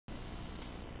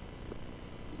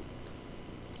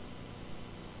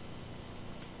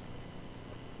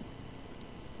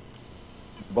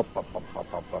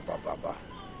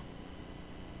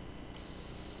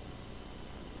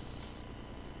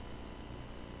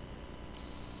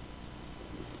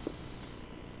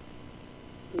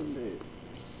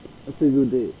That's a good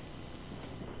day.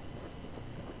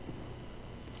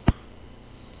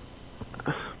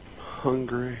 I'm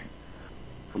hungry.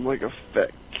 I'm like a fat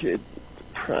kid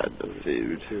deprived of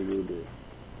food.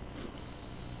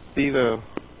 Stevo.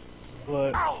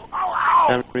 What? Ow, ow, ow!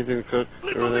 Have anything to cook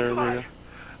over there, Rita?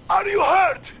 Are you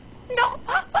hurt? No.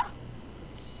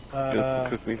 Just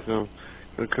cook me some.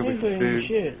 Go cook me ain't some cooking food.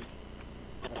 shit.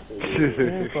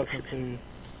 Ain't fucking food.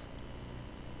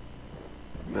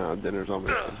 No, dinner's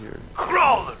almost in here.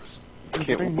 Crawlers!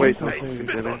 Can't Bring wait me till some I see food.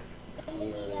 dinner.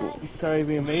 It's already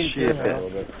being made at your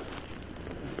house.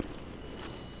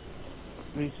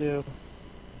 Me too.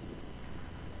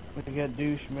 We got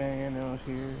douche man out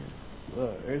here.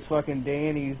 Look, there's fucking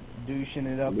Danny douching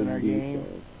it up in our game.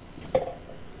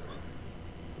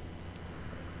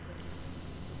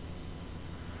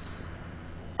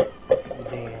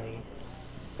 Danny.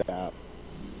 Stop.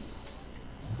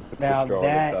 Now Throw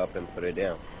that this up and put it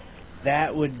down.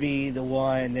 that would be the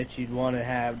one that you'd want to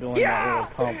have doing that little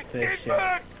competition.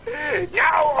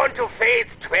 Now on to phase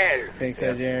 12. Think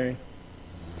so, Jerry?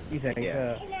 You think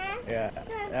Yeah. so? Yeah,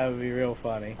 that would be real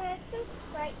funny.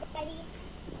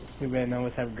 We better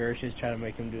almost have Gershes try to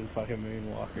make him do the fucking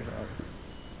moonwalk or something.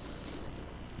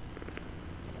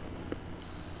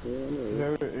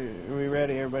 Are we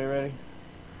ready? Everybody ready?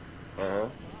 Uh-huh.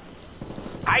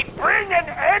 I bring an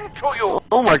end to you.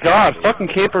 Oh my god, fucking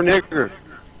camper nigger.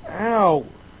 Ow!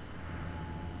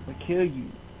 I'll kill you.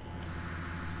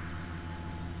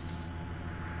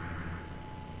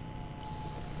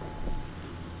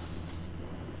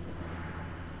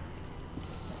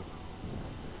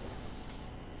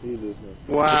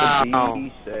 Wow.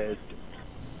 He says,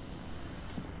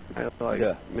 I like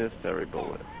Yeah. missed every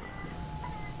bullet.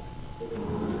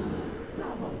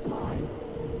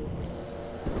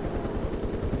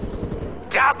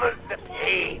 Double the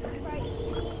pain.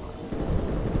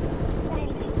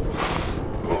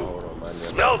 hold on, mind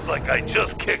them. Smells like I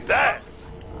just kicked ass.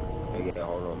 Hey, yeah,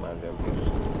 hold on, mind them.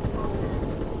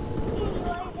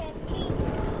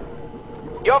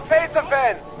 Your face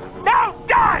offense. Now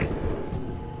die.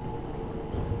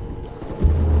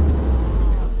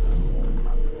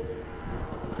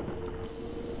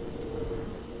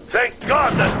 Thank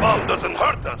God that bomb doesn't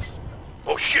hurt us.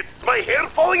 Oh shit, is my hair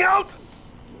falling out?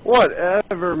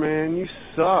 Whatever, man, you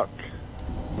suck.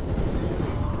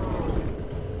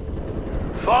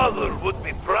 Father would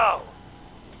be proud.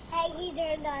 I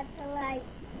either not to like.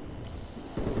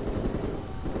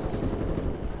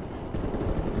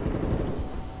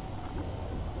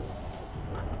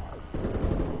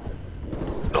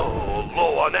 Oh,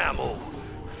 low on ammo.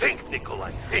 Think,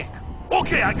 Nikolai, think.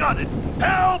 Okay, I got it.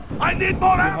 Help! I need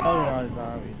more You're ammo! holding on to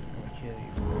zombies. I'm gonna kill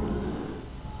you.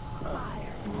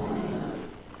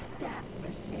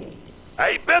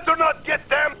 I better not get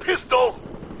damn pistol!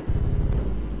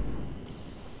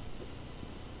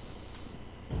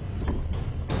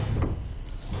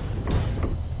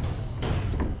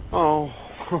 Oh,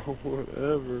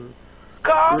 whatever.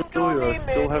 Come Really, to I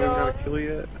me, still haven't got a minion. kill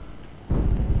yet?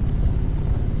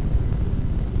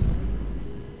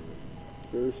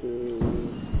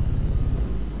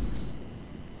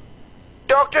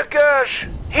 Dr. Gersh,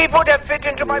 he would have fit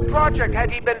into my project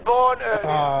had he been born earlier.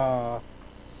 Aw.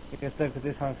 You get stuck with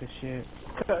this hunk of shit.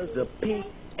 Cause the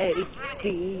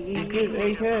PhD Good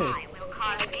AK. will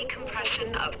cause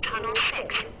decompression of Tunnel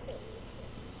 6.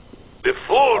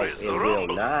 Before is it the will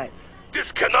rumble. not.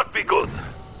 This cannot be good.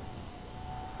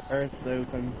 Earth's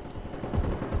open.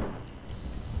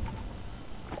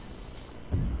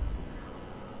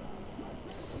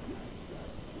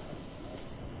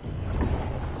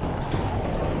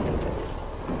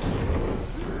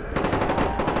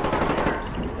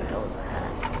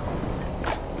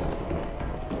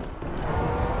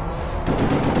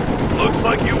 Looks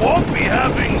like you won't be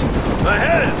having a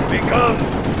head because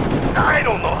I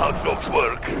don't know how drugs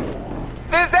work.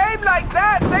 With aim like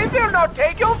that, they will not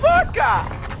take your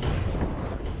vodka.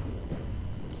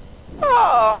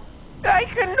 Oh, I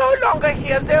can no longer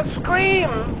hear their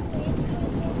screams.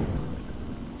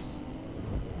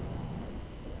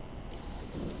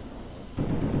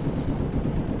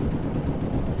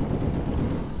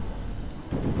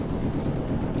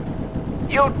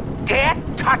 You dare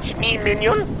touch me,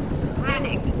 minion?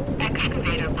 Warning,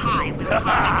 excavator pi will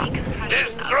cause decompression This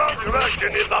of drug Tunnel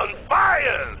Russian 6. is on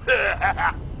fire!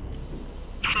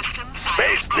 System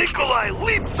Space fire Nikolai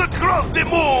leaps across the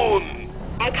moon!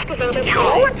 Excavator You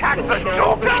pi attacked the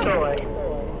control Joker? restored.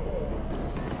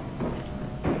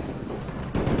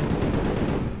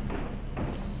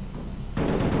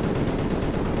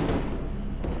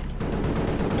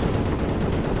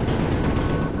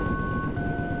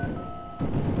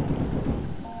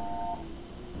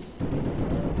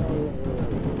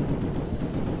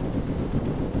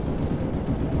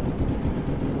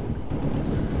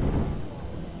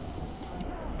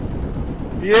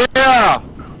 Yeah!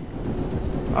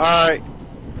 Alright.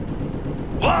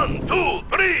 1, 2,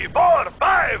 3, 4,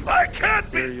 5. I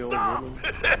can't There be you stopped. old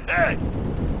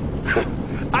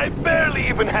I barely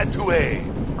even had to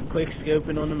aim. Quick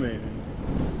scoping on the moon.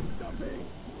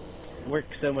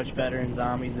 Works so much better in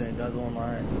zombies than it does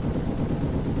online.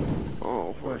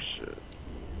 Oh, for shit.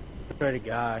 Swear to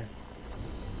God.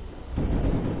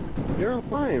 You're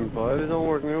lying, bud. It don't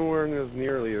work nowhere as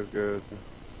nearly as good.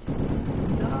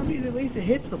 Zombies, at least it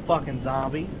hits the fucking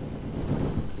zombie.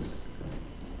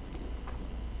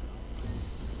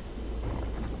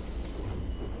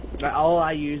 All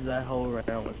I used that whole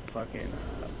round was fucking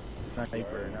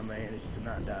sniper, and I managed to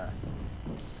not die.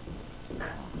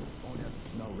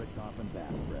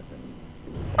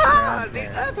 Ah, the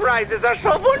Earthrisers are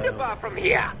so wonderful from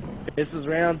here. If this was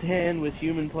round 10 with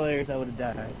human players, I would have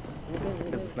died.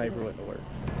 Because the sniper wouldn't have worked.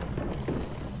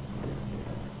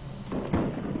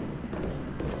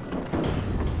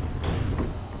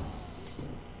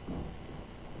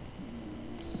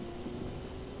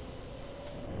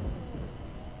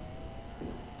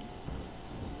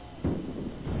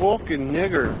 Fucking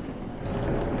nigger.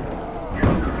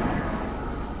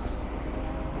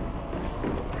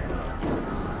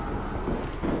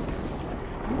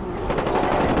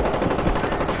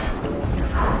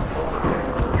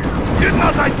 Did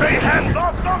not I say hands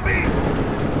off, zombie?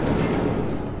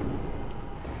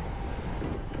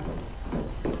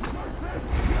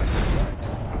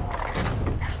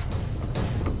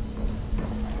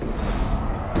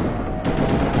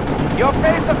 Your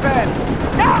face offense!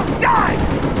 Now, die!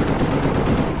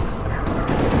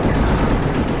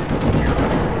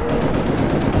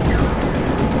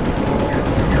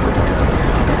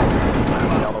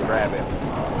 Yellow rabbit.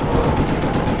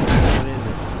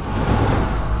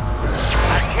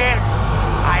 I can't. I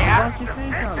Why have don't you to say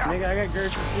pick something? up. Nigga, I got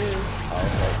Gertrude too.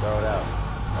 Okay, throw it out.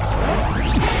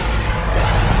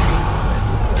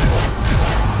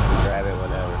 Grab it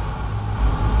whenever.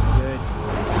 Good.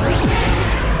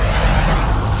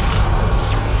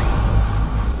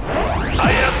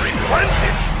 I am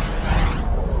replenished.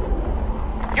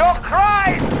 Your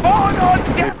cries born on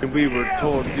deaf And we were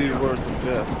told these words of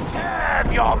death.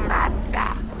 Serve your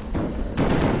master.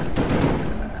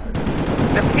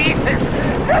 The pieces,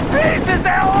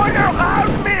 they're all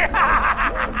around me.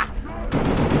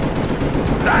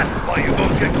 That's why you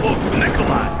don't get close to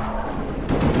Nikolai.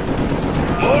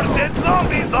 More dead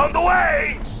zombies on the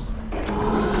way.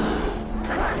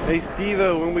 Hey,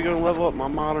 Steve-O, when we gonna level up my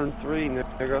Modern 3,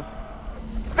 nigga?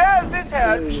 There's this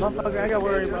head. Motherfucker, I got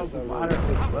worried about modern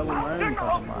level my own General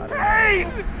fucking modern. pain.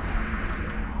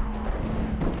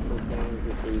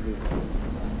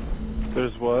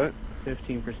 There's what?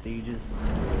 15 prestiges.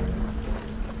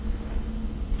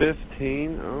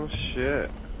 15? Oh, shit.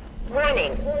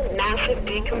 Warning. Massive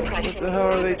decompression. What the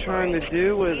hell are they trying to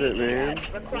do with it, man?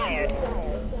 Required.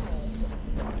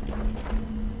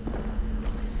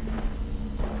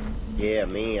 Yeah,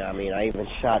 me. I mean, I even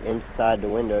shot inside the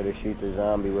window to shoot the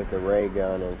zombie with the ray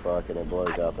gun and fucking it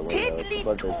blows out the window.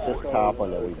 But it's this top one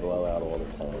that we blow out all the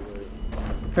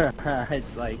time.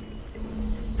 It's like,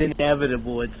 it's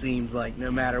inevitable it seems like, no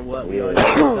matter what, we always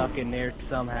get stuck in there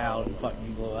somehow and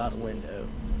fucking blow out a window.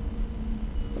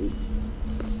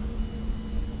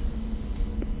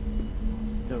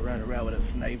 Still running around with a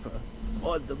sniper.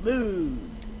 On the move!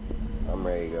 I'm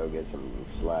ready to go get some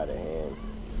sleight of hand.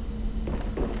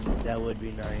 That would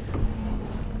be nice.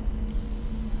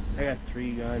 I got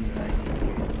 3 guns and I need to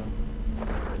get some.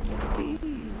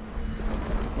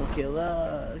 Oh, kill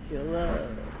us, kill us.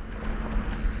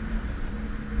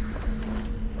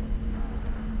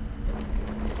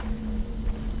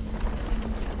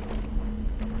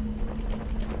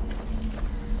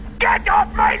 Get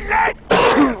off my leg!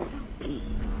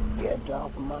 Get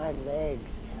off my legs.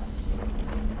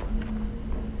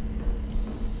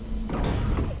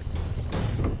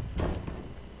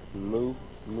 Move,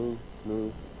 move,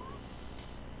 move.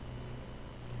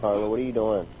 Carla, what are you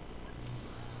doing?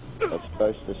 It's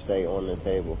supposed to stay on the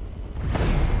table.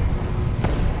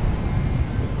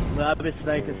 Well, I've been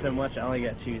sniping so much, I only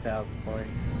got 2,000 points.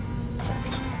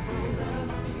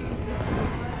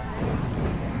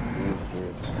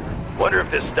 Wonder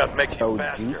if this stuff makes you Oh,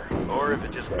 faster, or if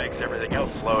it just makes everything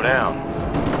else slow down.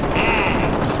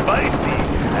 Mmm, spicy,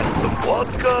 and some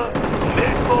vodka,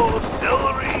 tomato,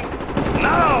 celery.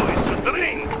 Now it's a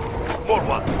drink. For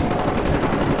what?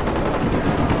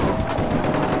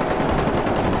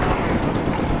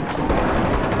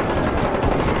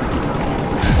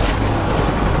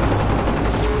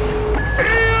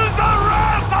 Feel the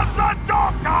wrath of the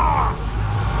doctor!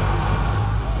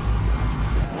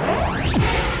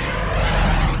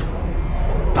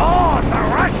 Oh, the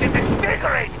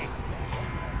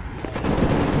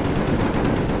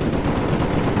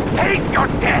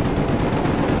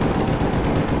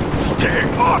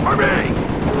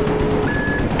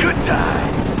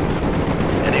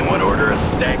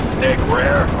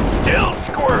there! Still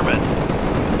squirming!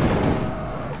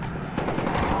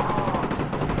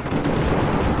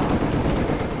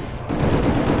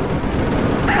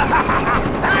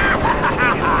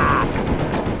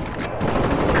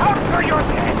 Come for your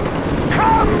head!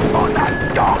 Come for the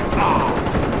doctor!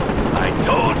 I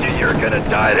told you you're gonna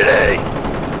die today!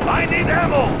 I need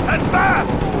ammo! And fast!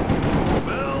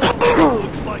 Well,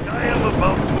 looks like I am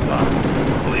about to die.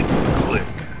 Click, click.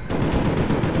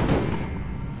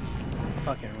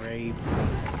 Fucking rape.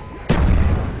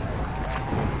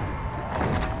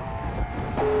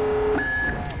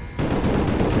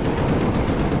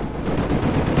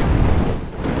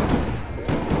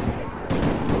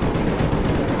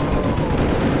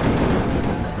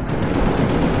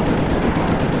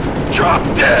 Drop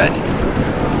dead!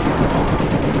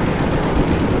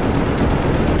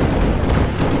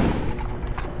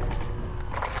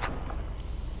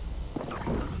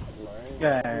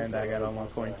 And I got all my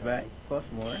points back, plus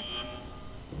more.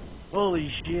 Holy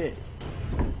shit.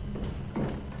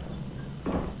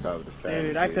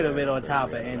 Dude, I could have been on top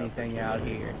of anything out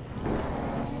here.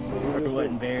 If there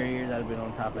wasn't barriers, I'd have been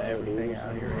on top of everything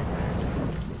out here right now.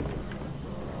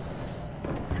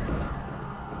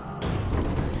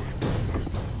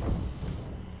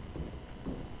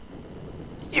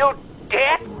 You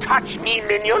dare touch me,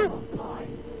 minion?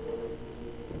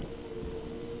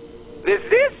 With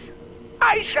this,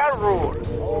 I shall rule.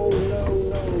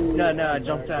 No, I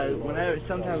jumped out.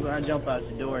 Sometimes when I jump out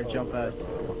the door, I jump out.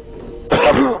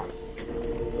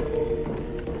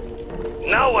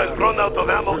 Now I've run out of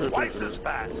ammo twice as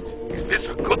fast. Is this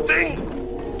a good thing?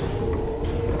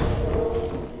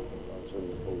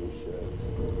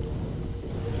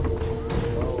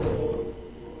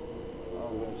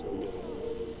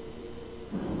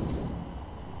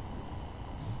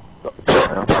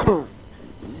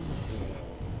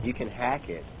 You can hack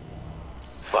it.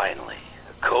 Finally,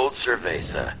 a cold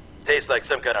cerveza. Tastes like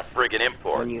some kind of friggin'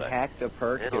 import. When you but hack the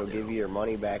perk, it'll he'll give you your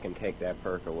money back and take that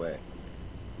perk away.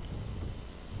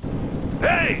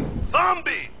 Hey,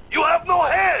 zombie! You have no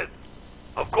head!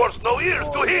 Of course, no ears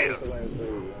to hear!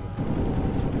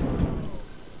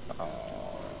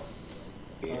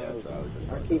 Yeah, so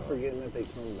I keep forgetting that they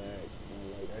come back.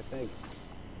 Like, I think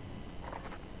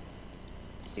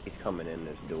he's coming in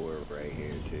this door right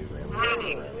here too, man.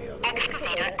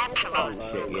 Excavator Epsilon.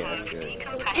 Shit, yeah, that's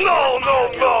good. No, no,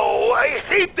 no! I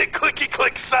hate the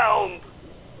clicky-click sound!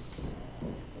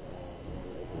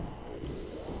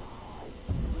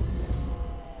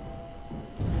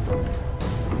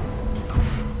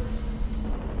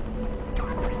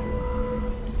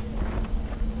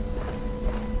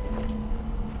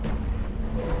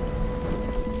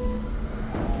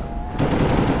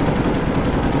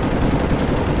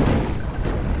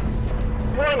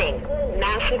 Warning.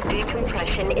 Massive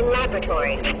decompression in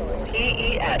laboratories.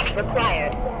 PES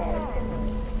required.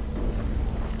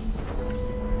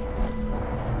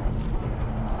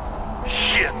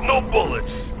 Shit, no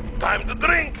bullets! Time to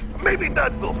drink! Maybe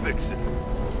that will fix it.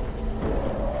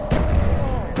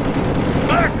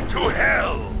 Back to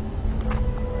hell!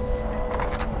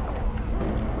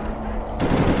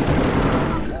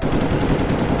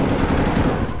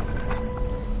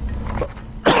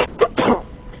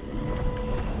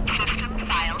 System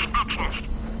files accessed.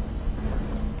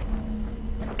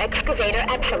 Excavator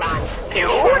Epsilon. You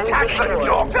attack the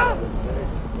doctor?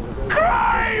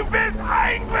 Cry with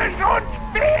anguish and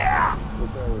fear!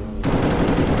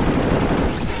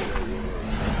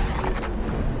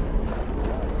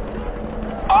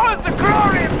 All the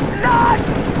glory of blood!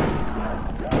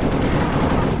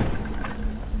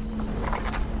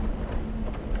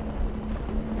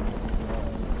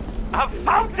 A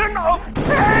fountain of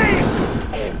pain!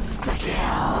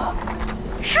 Insta-kill!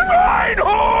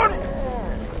 Schweinhund!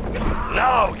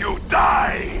 Now you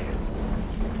die!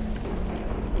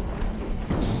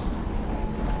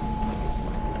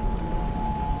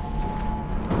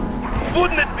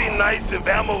 Wouldn't it be nice if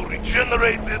ammo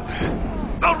regenerated?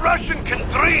 The Russian can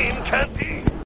dream, can't he?